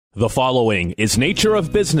The following is Nature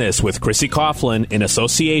of Business with Chrissy Coughlin in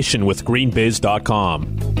association with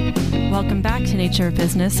greenbiz.com. Welcome back to Nature of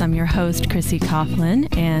Business. I'm your host, Chrissy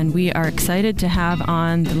Coughlin, and we are excited to have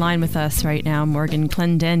on the line with us right now Morgan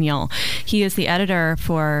Clendaniel. He is the editor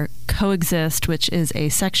for Co.Exist, which is a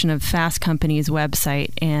section of Fast Company's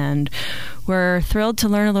website, and we're thrilled to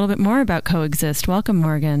learn a little bit more about Co.Exist. Welcome,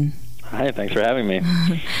 Morgan. Hi, thanks for having me.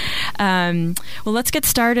 Well, let's get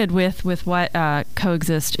started with what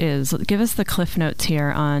Co.Exist is. Give us the cliff notes here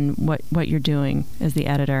on what you're doing as the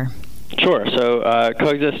editor. Sure. So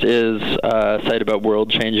Co.Exist is a site about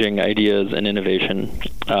world-changing ideas and innovation.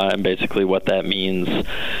 And basically what that means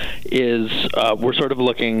is we're sort of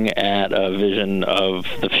looking at a vision of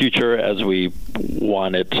the future as we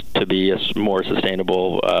want it to be a more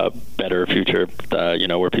sustainable, better future,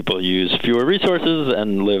 where people use fewer resources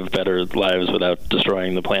and live better lives without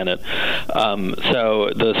destroying the planet.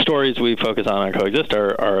 So the stories we focus on Co.Exist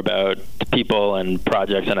are about people and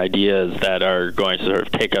projects and ideas that are going to sort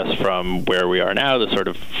of take us from where we are now, the sort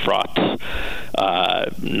of fraught,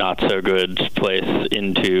 not so good place,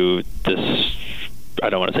 into this, I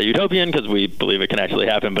don't want to say utopian because we believe it can actually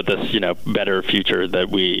happen, but this, better future that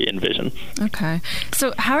we envision. Okay.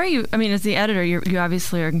 So how are you, as the editor, you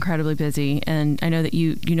obviously are incredibly busy, and I know that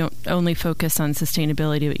you don't only focus on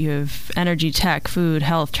sustainability, but you have energy, tech, food,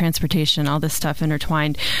 health, transportation, all this stuff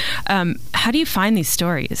intertwined. How do you find these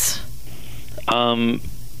stories?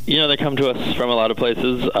 They come to us from a lot of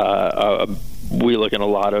places. We look in a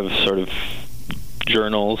lot of sort of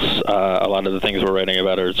journals. A lot of the things we're writing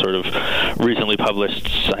about are sort of recently published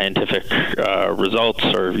scientific results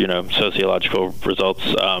or, sociological results.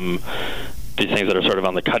 These things that are sort of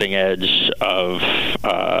on the cutting edge of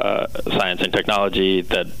science and technology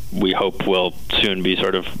that we hope will soon be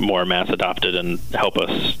sort of more mass adopted and help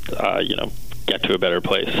us, get to a better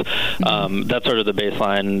place. That's sort of the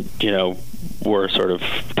baseline. We're sort of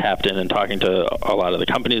tapped in and talking to a lot of the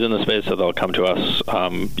companies in the space, so they'll come to us,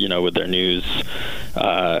 with their news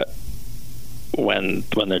when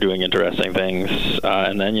they're doing interesting things.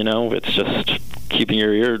 And then, it's just keeping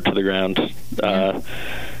your ear to the ground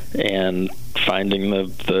and finding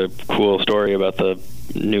the cool story about the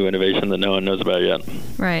new innovation that no one knows about yet.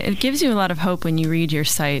 Right. It gives you a lot of hope when you read your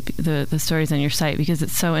site, the stories on your site, because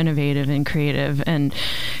it's so innovative and creative. And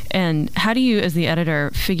how do you, as the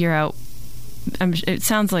editor, figure out? It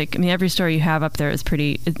sounds like every story you have up there is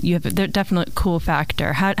pretty. You have a definite cool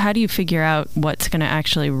factor. How do you figure out what's going to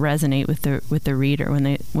actually resonate with the reader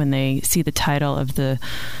when they see the title of the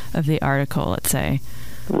article, let's say?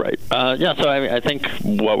 Right. So I think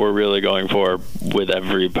what we're really going for with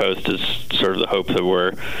every post is sort of the hope that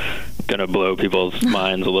we're going to blow people's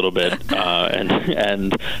minds a little bit,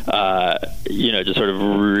 and just sort of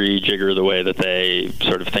rejigger the way that they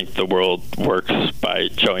sort of think the world works by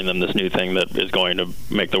showing them this new thing that is going to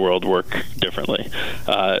make the world work differently.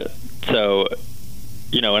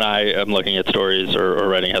 When I am looking at stories or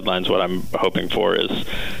writing headlines, what I'm hoping for is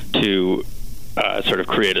to sort of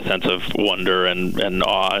create a sense of wonder and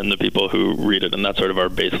awe in the people who read it, and that's sort of our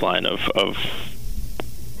baseline of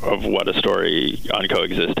what a story on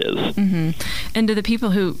Co.Exist is. Mm-hmm. And do the people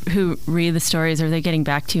who read the stories, are they getting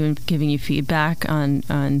back to you and giving you feedback on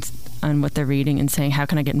what they're reading and saying, how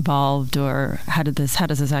can I get involved, or how does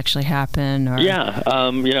this actually happen? Or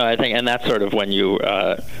I think, and that's sort of when you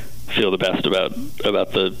feel the best about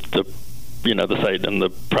the the site and the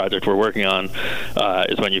project we're working on,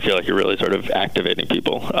 is when you feel like you're really sort of activating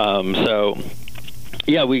people.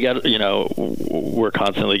 We get, we're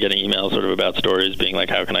constantly getting emails sort of about stories being like,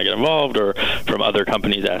 how can I get involved? Or from other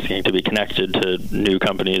companies asking to be connected to new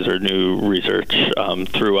companies or new research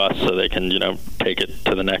through us so they can, take it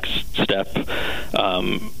to the next step.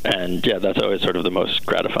 That's always sort of the most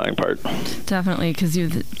gratifying part. Definitely, because you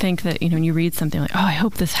think that, when you read something like, oh, I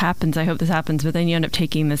hope this happens, but then you end up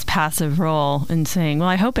taking this passive role and saying, well,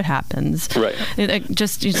 I hope it happens. Right.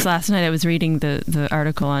 Just last night I was reading the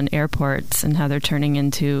article on airports and how they're turning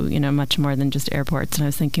into, much more than just airports. And I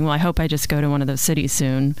was thinking, well, I hope I just go to one of those cities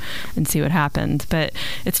soon and see what happens. But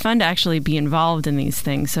it's fun to actually be involved in these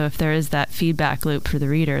things. So if there is that feedback loop for the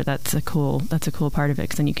reader, that's a cool part of it,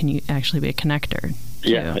 because then you can actually be a connector.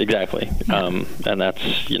 Yeah, exactly. Yeah. And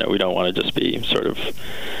that's, we don't want to just be sort of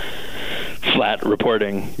flat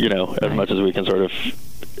reporting, as much as we can sort of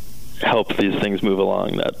help these things move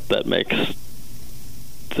along, that makes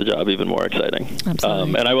the job even more exciting.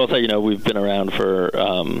 Absolutely. And I will say, we've been around for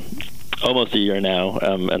almost a year now,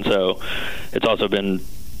 and so it's also been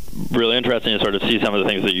really interesting to sort of see some of the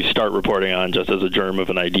things that you start reporting on just as a germ of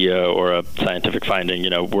an idea or a scientific finding.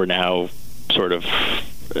 We're now sort of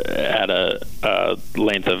at a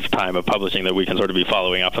length of time of publishing that we can sort of be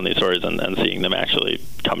following up on these stories and seeing them actually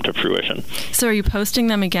come to fruition. So are you posting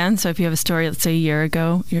them again? So if you have a story, let's say a year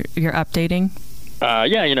ago, you're updating?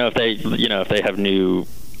 Yeah, if they have new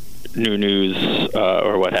news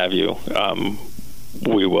or what have you,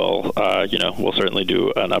 we will, we'll certainly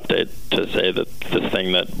do an update to say that this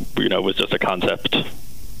thing that, was just a concept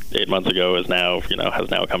 8 months ago is now, has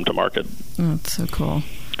now come to market. Oh, that's so cool.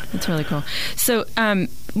 That's really cool. So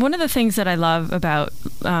one of the things that I love about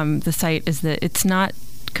the site is that it's not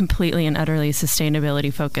completely and utterly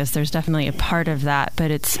sustainability focused. There's definitely a part of that,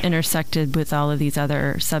 but it's intersected with all of these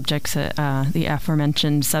other subjects, the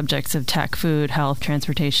aforementioned subjects of tech, food, health,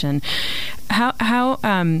 transportation. How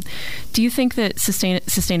do you think that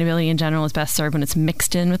sustainability in general is best served when it's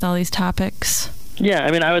mixed in with all these topics? Yeah,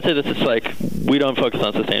 I would say this is like, we don't focus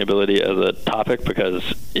on sustainability as a topic because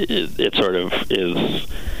it sort of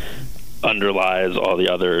underlies all the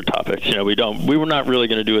other topics. We were not really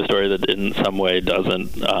going to do a story that in some way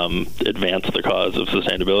doesn't advance the cause of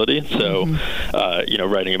sustainability. So,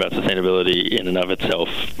 writing about sustainability in and of itself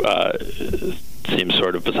seems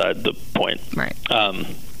sort of beside the point. Right.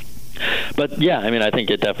 But yeah, I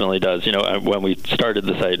think it definitely does. When we started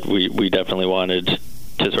the site, we definitely wanted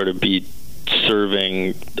to sort of be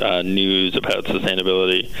serving news about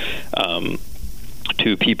sustainability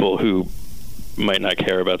to people who might not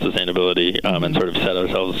care about sustainability, and sort of set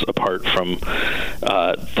ourselves apart from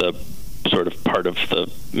the sort of part of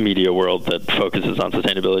the media world that focuses on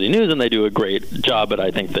sustainability news, and they do a great job, but I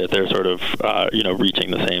think that they're sort of,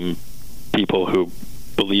 reaching the same people who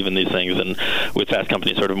believe in these things. And with Fast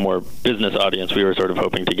Company's sort of more business audience, we were sort of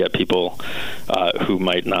hoping to get people who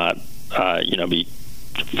might not, be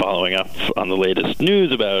following up on the latest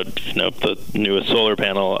news about, the newest solar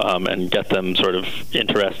panel, and get them sort of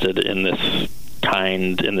interested in this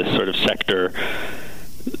sort of sector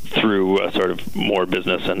through a sort of more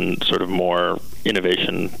business and sort of more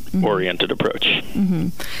innovation-oriented approach. Mm-hmm.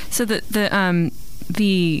 So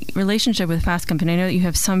the relationship with Fast Company, I know that you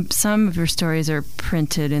have some of your stories are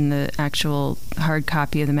printed in the actual hard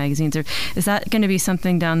copy of the magazines. Is that going to be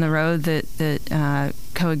something down the road that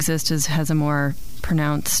Co.Exist has a more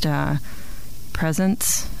pronounced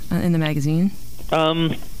presence in the magazine?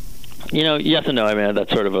 Yes and no.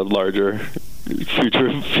 That's sort of a larger future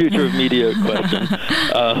of media question.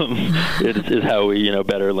 Is how we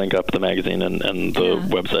better link up the magazine and the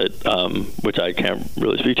website, which I can't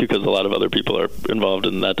really speak to because a lot of other people are involved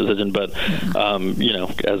in that decision. But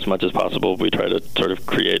as much as possible, we try to sort of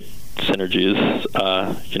create synergies,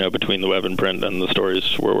 between the web and print and the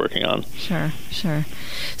stories we're working on. Sure.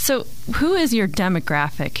 So, who is your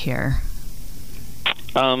demographic here?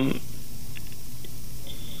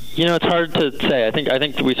 It's hard to say. I think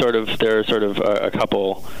there are sort of a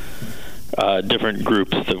couple different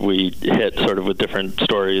groups that we hit sort of with different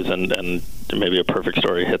stories, and maybe a perfect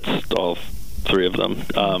story hits all three of them.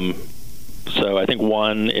 So I think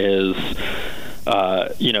one is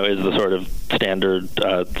the sort of standard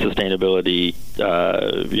sustainability,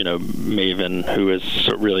 maven who is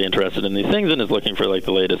really interested in these things and is looking for like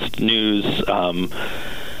the latest news.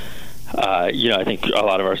 I think a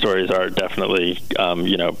lot of our stories are definitely,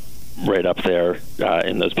 right up there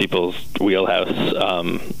in those people's wheelhouse.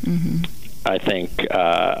 I think,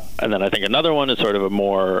 and then I think another one is sort of a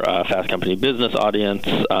more Fast Company business audience.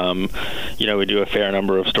 We do a fair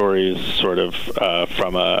number of stories sort of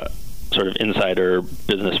from a sort of insider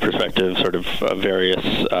business perspective, sort of various,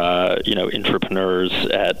 entrepreneurs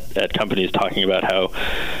at companies talking about how,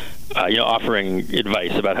 offering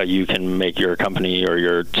advice about how you can make your company or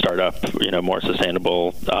your startup, more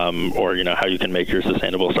sustainable, or, how you can make your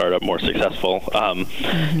sustainable startup more successful.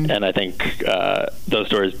 And I think those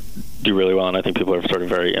stories do really well, and I think people are sort of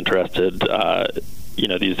very interested.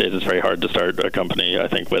 These days it's very hard to start a company, I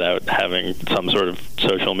think, without having some sort of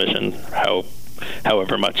social mission.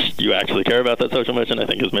 However much you actually care about that social mission, I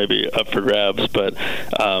think, is maybe up for grabs. But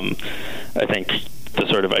I think the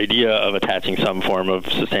sort of idea of attaching some form of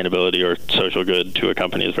sustainability or social good to a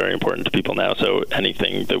company is very important to people now. So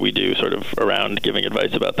anything that we do sort of around giving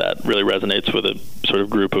advice about that really resonates with a sort of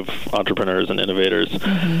group of entrepreneurs and innovators.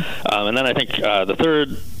 And then I think the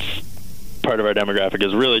third part of our demographic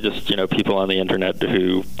is really just, people on the internet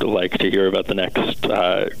who like to hear about the next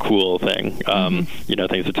cool thing,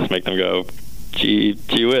 things that just make them go, gee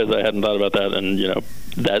whiz, I hadn't thought about that. And,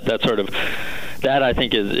 that sort of, that I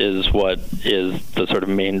think is what is the sort of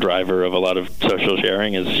main driver of a lot of social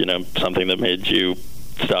sharing is, something that made you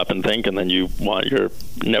stop and think, and then you want your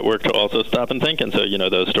network to also stop and think. And so,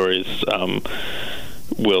 those stories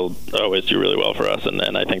will always do really well for us.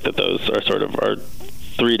 And I think that those are sort of our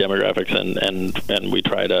three demographics, and we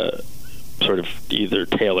try to sort of either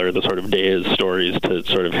tailor the sort of day's stories to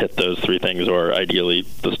sort of hit those three things, or ideally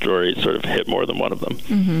the stories sort of hit more than one of them.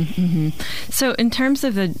 Mm-hmm, mm-hmm. So in terms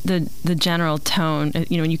of the general tone,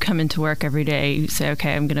 when you come into work every day, you say,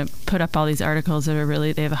 okay, I'm going to put up all these articles that are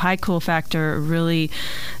really, they have a high cool factor, really,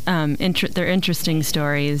 they're interesting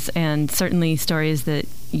stories, and certainly stories that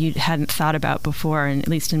you hadn't thought about before, and at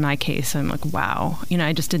least in my case, I'm like, wow,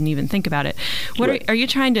 I just didn't even think about it. What are you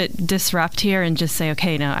trying to disrupt here and just say,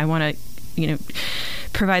 okay, now I want to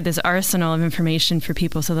provide this arsenal of information for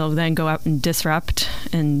people so they'll then go out and disrupt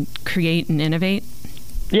and create and innovate?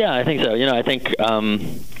 Yeah, I think so. I think,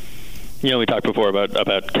 we talked before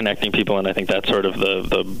about connecting people, and I think that's sort of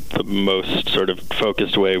the most sort of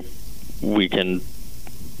focused way we can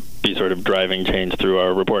be sort of driving change through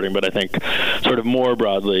our reporting. But I think sort of more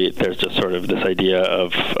broadly, there's just sort of this idea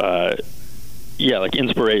of, like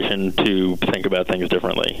inspiration to think about things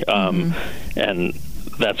differently. And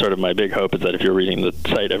that's sort of my big hope, is that if you're reading the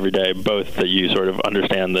site every day, both that you sort of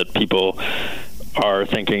understand that people are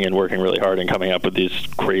thinking and working really hard and coming up with these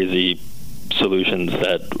crazy solutions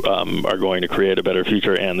that are going to create a better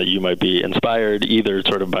future, and that you might be inspired either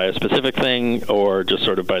sort of by a specific thing or just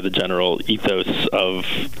sort of by the general ethos of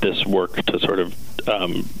this work to sort of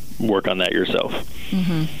work on that yourself.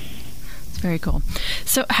 Mm-hmm. That's very cool.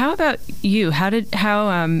 So how about you? How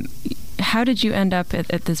did you end up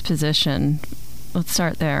at this position? Let's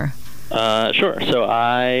start there. Sure. So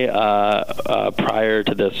I, prior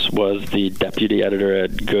to this, was the deputy editor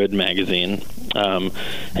at Good Magazine. And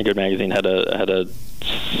Good Magazine had a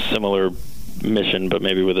similar mission, but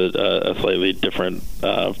maybe with a slightly different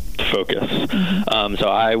focus. Mm-hmm. So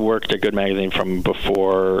I worked at Good Magazine from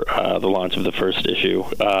before the launch of the first issue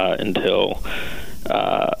until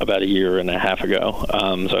about a year and a half ago.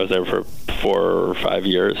 So I was there for 4 or 5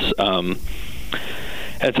 years.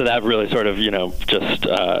 And so that really sort of, just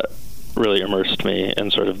really immersed me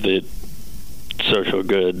in sort of the social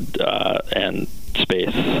good and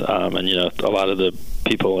space, and a lot of the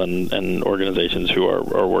people and organizations who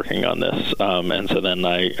are working on this. And so then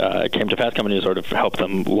I came to Fast Company to sort of help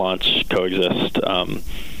them launch Co.Exist,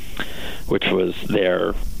 which was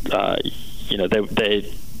their,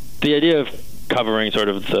 the idea of covering sort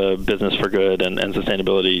of the business for good and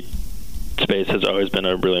sustainability space has always been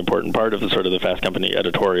a really important part of the Fast Company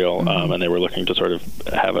editorial, mm-hmm. And they were looking to sort of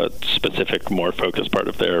have a specific, more focused part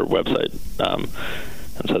of their website, and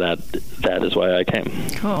so that is why I came.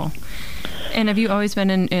 Cool. And have you always been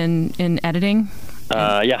in editing?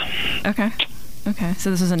 Yeah. Okay. So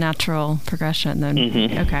this is a natural progression then.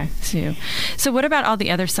 Mm-hmm. Okay. So what about all the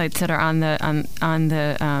other sites that are on the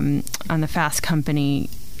Fast Company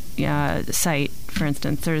site? For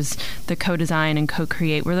instance, there's the Co-Design and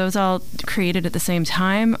Co-Create. Were those all created at the same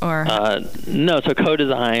time, or? No. So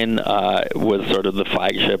Co-Design was sort of the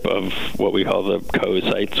flagship of what we call the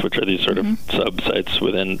Co-sites, which are these sort mm-hmm. of sub-sites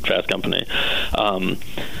within Fast Company.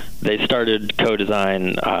 They started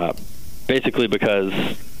Co-Design basically because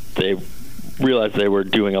they realized they were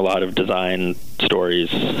doing a lot of design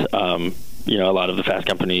stories. A lot of the Fast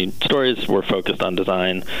Company stories were focused on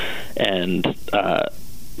design, and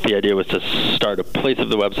the idea was to start a place of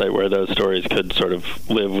the website where those stories could sort of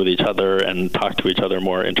live with each other and talk to each other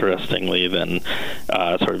more interestingly than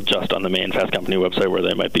sort of just on the main Fast Company website, where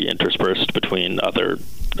they might be interspersed between other,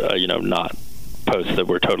 not posts that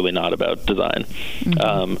were totally not about design.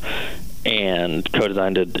 Mm-hmm. And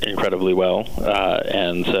Co-Design did incredibly well.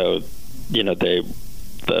 And so,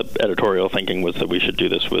 the editorial thinking was that we should do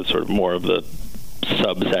this with sort of more of the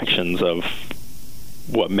subsections of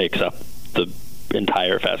what makes up the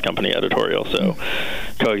entire Fast Company editorial. So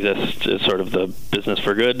Co.Exist is sort of the business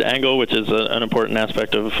for good angle, which is an important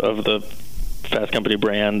aspect of the Fast Company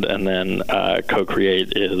brand, and then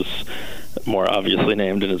Co-Create is more obviously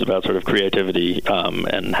named and is about sort of creativity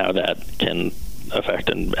and how that can affect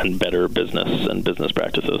and better business and business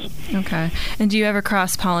practices. Okay. And do you ever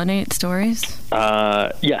cross-pollinate stories?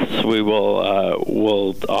 Yes, we will.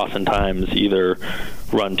 We'll oftentimes either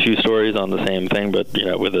run 2 stories on the same thing, but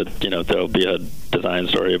there'll be a design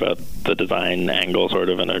story about the design angle, sort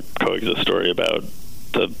of, and a Co.Exist story about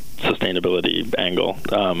the sustainability angle.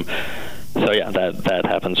 So yeah, that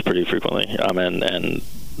happens pretty frequently, and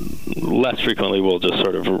less frequently we'll just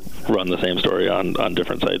sort of run the same story on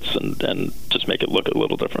different sites and just make it look a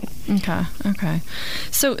little different. Okay.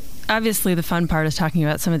 So obviously the fun part is talking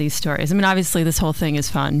about some of these stories. I mean, obviously this whole thing is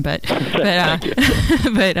fun, but but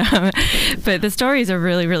the stories are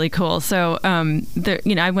really, really cool. So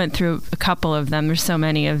I went through a couple of them. There's so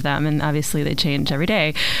many of them, and obviously they change every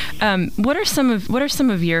day. What are some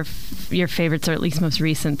of your favorites, or at least most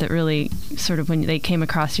recent, that really sort of when they came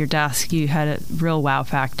across your desk, you had a real wow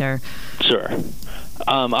factor? Sure.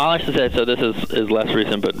 I'll actually say, so this is less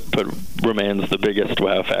recent, but remains the biggest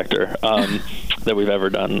wow factor that we've ever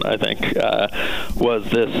done, I think, was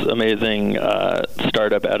this amazing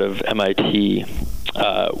startup out of MIT,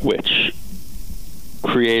 which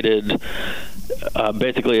created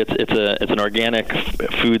basically it's an organic,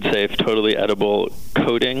 food safe, totally edible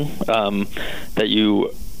coating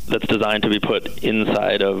that's designed to be put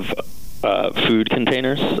inside of food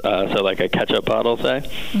containers, so like a ketchup bottle, say.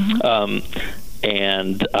 Mm-hmm.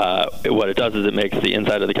 And what it does is it makes the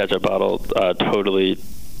inside of the ketchup bottle totally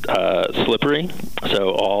slippery, so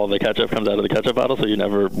all the ketchup comes out of the ketchup bottle, so you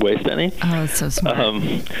never waste any. Oh, that's so smart.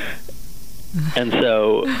 And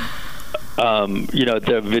so,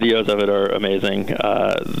 the videos of it are amazing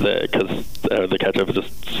because the ketchup is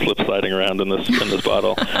just slip sliding around in this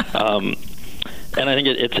bottle. And I think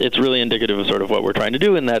it's really indicative of sort of what we're trying to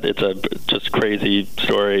do, in that it's a just crazy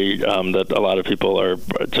story that a lot of people are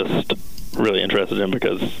just really interested in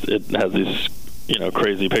because it has these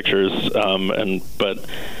crazy pictures, but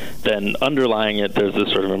then underlying it, there's this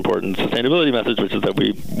sort of important sustainability message, which is that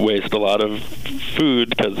we waste a lot of food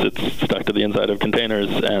because it's stuck to the inside of containers,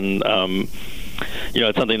 and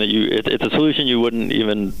it's something that it's a solution you wouldn't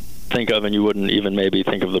even think of, and you wouldn't even maybe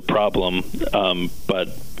think of the problem, but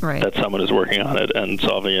right. that someone is working on it and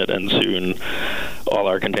solving it, and soon all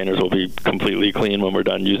our containers will be completely clean when we're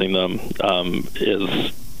done using them,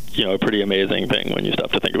 is a pretty amazing thing when you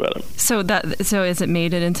stop to think about it. So has it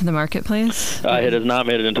made it into the marketplace? It has not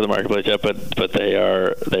made it into the marketplace yet, but they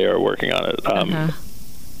are working on it.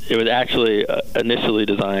 It was actually initially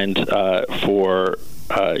designed for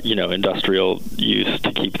industrial use,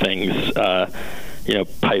 to keep things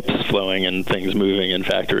pipes flowing and things moving in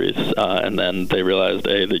factories, and then they realized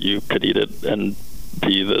A, that you could eat it, and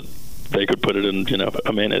B, that they could put it in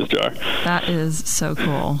a mayonnaise jar. That is so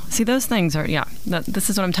cool. See, those things are this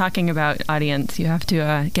is what I'm talking about, audience. You have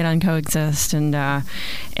to get on Co.Exist and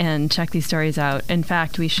check these stories out. In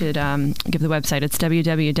fact, we should give the website. It's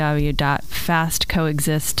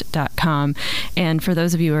www.fastcoexist.com. And for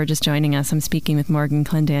those of you who are just joining us, I'm speaking with Morgan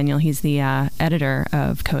Clendaniel. He's the editor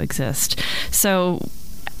of Co.Exist. So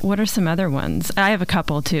what are some other ones? I have a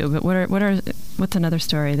couple too, but what's another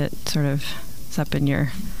story that sort of is up in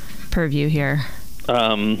your purview here?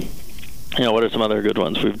 What are some other good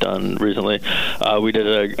ones we've done recently? We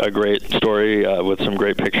did a great story with some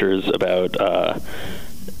great pictures about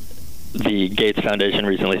the Gates Foundation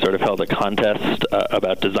recently sort of held a contest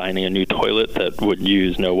about designing a new toilet that would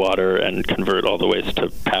use no water and convert all the waste to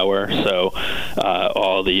power. So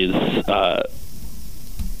all these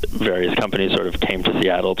various companies sort of came to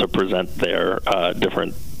Seattle to present their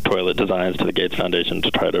different toilet designs to the Gates Foundation to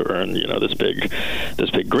try to earn this big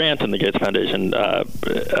grant, and the Gates Foundation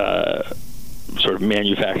sort of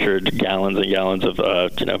manufactured gallons and gallons of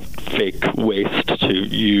fake waste to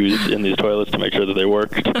use in these toilets to make sure that they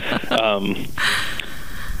worked.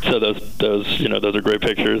 So those are great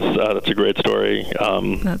pictures. That's a great story.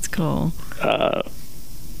 That's cool.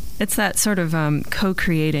 It's that sort of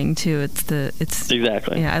co-creating too. It's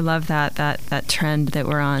exactly. Yeah, I love that trend that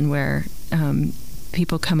we're on, where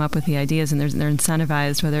people come up with the ideas and they're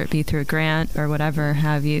incentivized, whether it be through a grant or whatever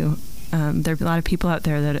have you. There are a lot of people out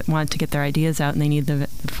there that want to get their ideas out, and they need the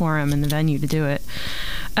forum and the venue to do it.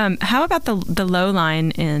 How about the low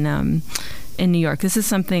line in New York? This is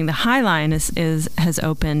something. The High Line has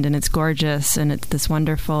opened, and it's gorgeous, and it's this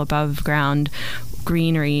wonderful above ground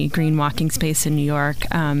green walking space in New York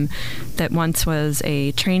that once was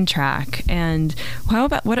a train track. And how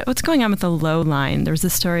about what's going on with the Low Line? There was a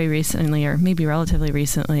story recently, or maybe relatively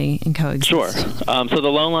recently, in Co.Exist. Sure. So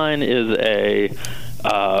the Low Line is a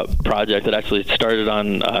project that actually started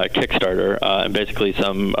on Kickstarter, and basically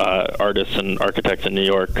some artists and architects in New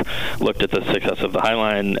York looked at the success of the High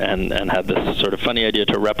Line and had this sort of funny idea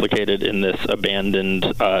to replicate it in this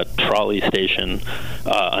abandoned trolley station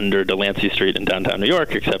under Delancey Street in downtown New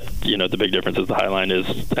York, except the big difference is the High Line is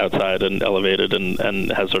outside and elevated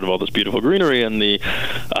and has sort of all this beautiful greenery, and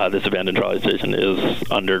this abandoned trolley station is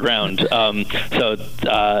underground. So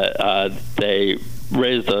they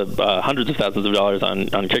raised hundreds of thousands of dollars on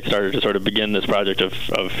Kickstarter to sort of begin this project of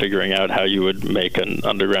figuring out how you would make an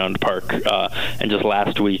underground park. And just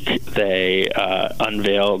last week, they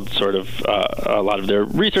unveiled sort of a lot of their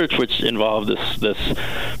research, which involved this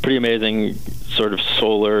pretty amazing sort of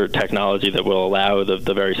solar technology that will allow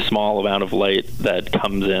the very small amount of light that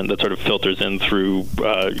comes in, that sort of filters in through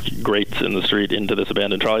grates in the street into this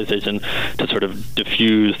abandoned trolley station, to sort of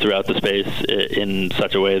diffuse throughout the space in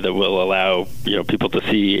such a way that will allow people to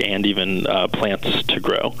see and even plants to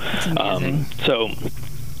grow. So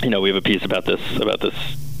we have a piece about this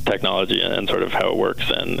technology and sort of how it works,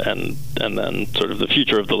 and then sort of the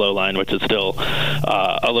future of the low line, which is still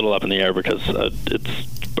a little up in the air because it's,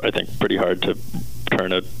 I think, pretty hard to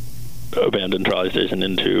turn a abandoned trolley station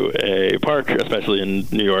into a park, especially in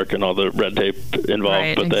New York and all the red tape involved.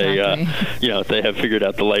 Right, but exactly. they have figured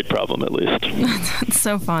out the light problem at least. That's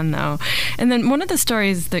so fun, though. And then one of the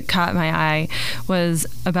stories that caught my eye was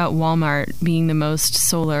about Walmart being the most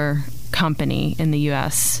solar company in the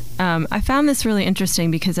U.S. I found this really interesting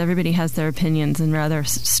because everybody has their opinions, and rather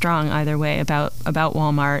strong either way, about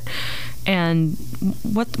Walmart. And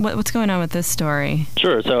what's going on with this story?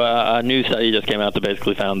 Sure. So a new study just came out that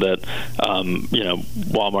basically found that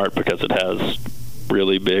Walmart, because it has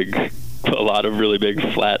a lot of really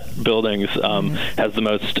big flat buildings, has the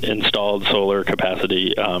most installed solar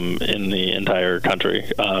capacity in the entire country.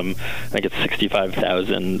 I think it's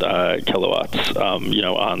 65,000 kilowatts,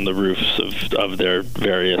 on the roofs of their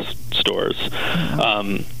various stores.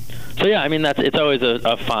 So yeah, I mean it's always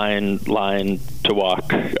a fine line to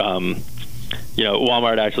walk.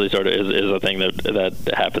 Walmart actually sort of is a thing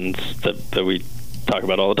that happens that we talk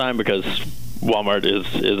about all the time, because Walmart is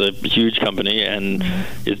a huge company and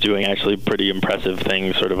is doing actually pretty impressive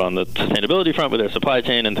things sort of on the sustainability front with their supply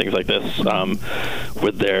chain and things like this,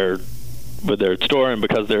 with their store. And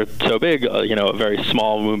because they're so big, a very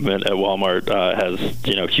small movement at Walmart has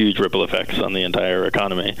huge ripple effects on the entire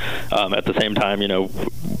economy. At the same time,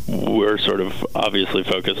 we're sort of obviously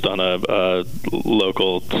focused on a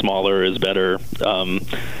local, smaller is better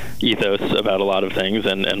ethos about a lot of things,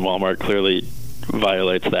 and Walmart clearly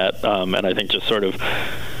violates that. And I think just sort of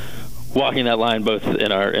walking that line both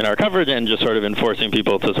in our coverage and just sort of enforcing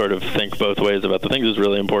people to sort of think both ways about the things is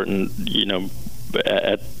really important.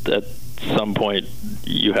 At some point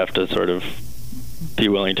you have to sort of be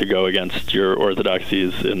willing to go against your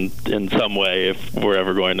orthodoxies in some way if we're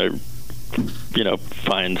ever going to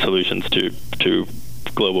find solutions to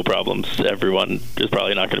global problems. Everyone is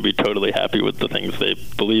probably not going to be totally happy with the things they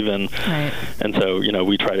believe in. Right. And so,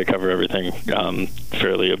 we try to cover everything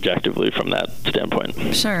fairly objectively from that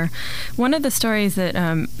standpoint. Sure. One of the stories that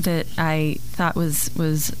I thought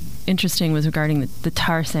was interesting was regarding the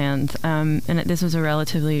tar sands, and this was a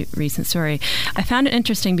relatively recent story. I found it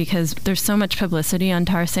interesting because there's so much publicity on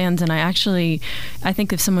tar sands, and I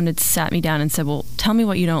think if someone had sat me down and said, well, tell me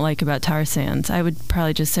what you don't like about tar sands, I would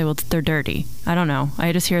probably just say, well, they're dirty. I don't know.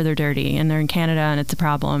 I just hear they're dirty, and they're in Canada, and it's a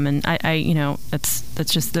problem, and that's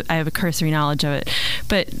just I have a cursory knowledge of it.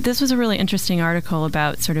 But this was a really interesting article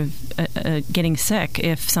about sort of getting sick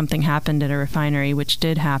if something happened at a refinery, which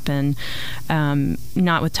did happen,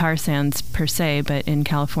 not with tar sands per se, but in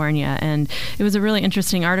California. And it was a really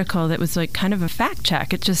interesting article that was like kind of a fact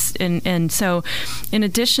check. It just and so in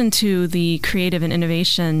addition to the creative and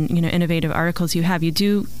innovative articles you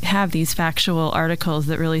do have these factual articles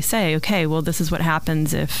that really say, okay, well, this is what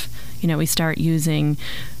happens if we start using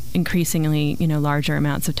increasingly larger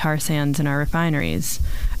amounts of tar sands in our refineries.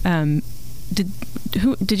 Did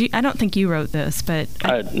you? I don't think you wrote this, but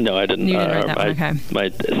no, I didn't. You didn't write that one. Okay. My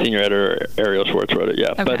senior editor, Ariel Schwartz, wrote it.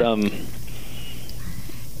 Yeah, okay. But I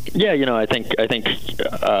think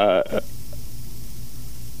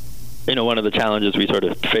one of the challenges we sort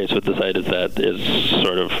of face with the site is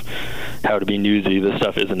sort of how to be newsy. This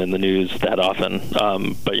stuff isn't in the news that often,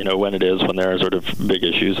 but when it is, when there are sort of big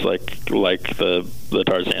issues like the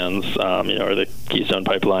tar sands, or the Keystone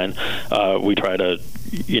Pipeline, we try to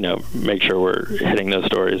make sure we're hitting those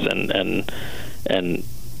stories and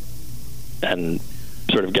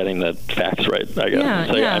sort of getting the facts right, I guess.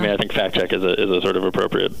 I mean, I think fact check is a sort of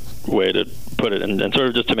appropriate way to put it, and sort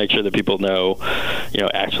of just to make sure that people know,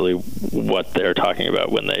 actually what they're talking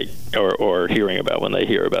about when they or hearing about when they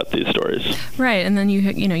hear about these stories. Right, and then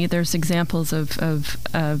there's examples of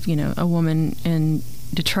a woman in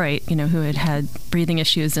Detroit, who had breathing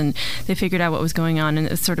issues, and they figured out what was going on, and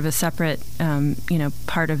it was sort of a separate,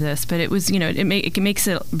 part of this. But it was, it makes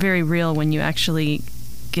it very real when you actually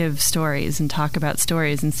give stories and talk about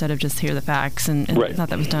stories instead of just hear the facts. And right. I thought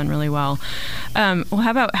that was done really well. Well,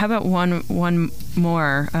 how about one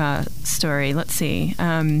more story? Let's see.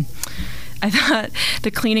 I thought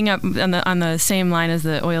the cleaning up on the same line as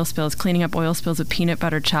the oil spills, cleaning up oil spills with peanut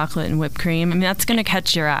butter, chocolate, and whipped cream. I mean, that's going to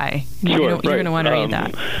catch your eye. Sure, you're going to want to read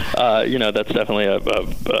that. That's definitely a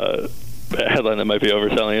headline that might be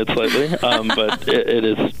overselling it slightly, but it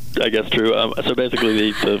is, I guess, true. So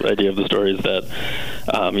basically, the idea of the story is that,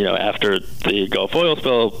 after the Gulf oil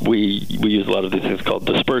spill, we use a lot of these things called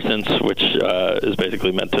dispersants, which is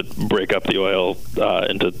basically meant to break up the oil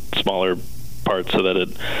into smaller parts so that it,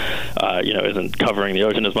 isn't covering the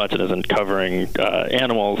ocean as much and isn't covering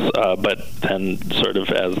animals. But then, sort of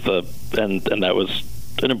and that was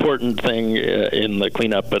an important thing in the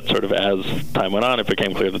cleanup, but sort of as time went on, it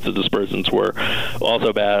became clear that the dispersants were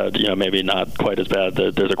also bad, maybe not quite as bad.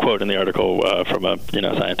 There's a quote in the article from a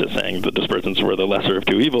scientist saying the dispersants were the lesser of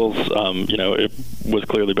two evils. It was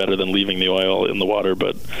clearly better than leaving the oil in the water,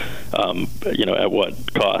 but, at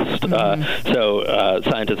what cost? Mm-hmm. So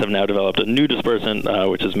scientists have now developed a new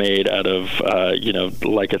dispersant, which is made out of,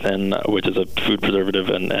 lecithin, which is a food preservative,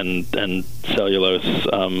 and cellulose,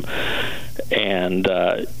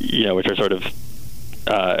 which are sort of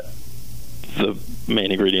the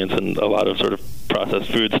main ingredients in a lot of sort of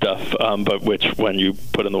processed food stuff, but which, when you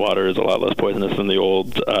put in the water, is a lot less poisonous than the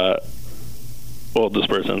old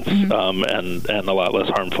dispersants, mm-hmm. And a lot less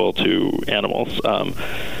harmful to animals.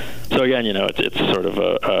 So again, it's sort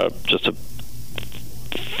of just a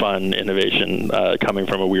fun innovation coming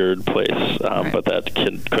from a weird place, right. But that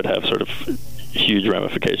could have sort of huge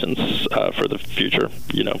ramifications for the future,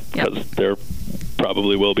 because there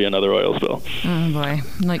probably will be another oil spill. Oh boy,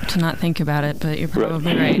 I'd like to not think about it, but you're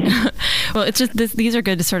probably right. Well, it's just these are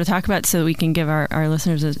good to sort of talk about so that we can give our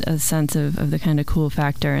listeners a sense of the kind of cool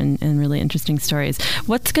factor and really interesting stories.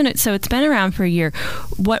 So it's been around for a year.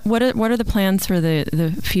 What are the plans for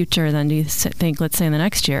the future then, do you think, let's say in the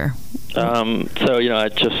next year? I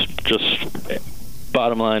just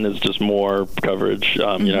bottom line is just more coverage,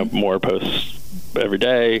 mm-hmm. More posts every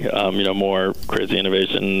day, more crazy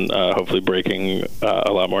innovation, hopefully breaking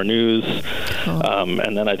a lot more news. Cool.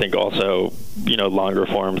 And then I think also, longer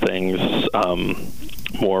form things,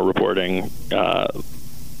 more reporting.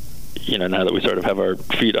 Now that we sort of have our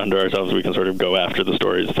feet under ourselves, we can sort of go after the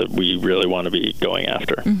stories that we really want to be going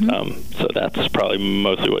after. Mm-hmm. So that's probably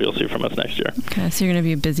mostly what you'll see from us next year. Okay, so you're going to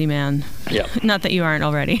be a busy man. Yeah. Not that you aren't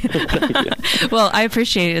already. Thank you. Well, I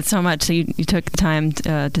appreciate it so much. So you took the time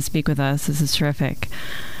to speak with us. This is terrific.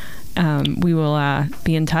 We will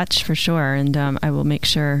be in touch for sure, and I will make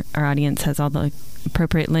sure our audience has all the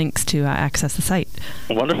appropriate links to access the site.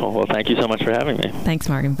 Wonderful. Well, thank you so much for having me. Thanks,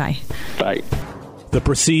 Morgan. Bye. Bye. The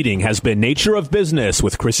proceeding has been Nature of Business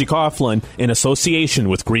with Chrissy Coughlin in association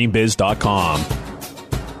with greenbiz.com.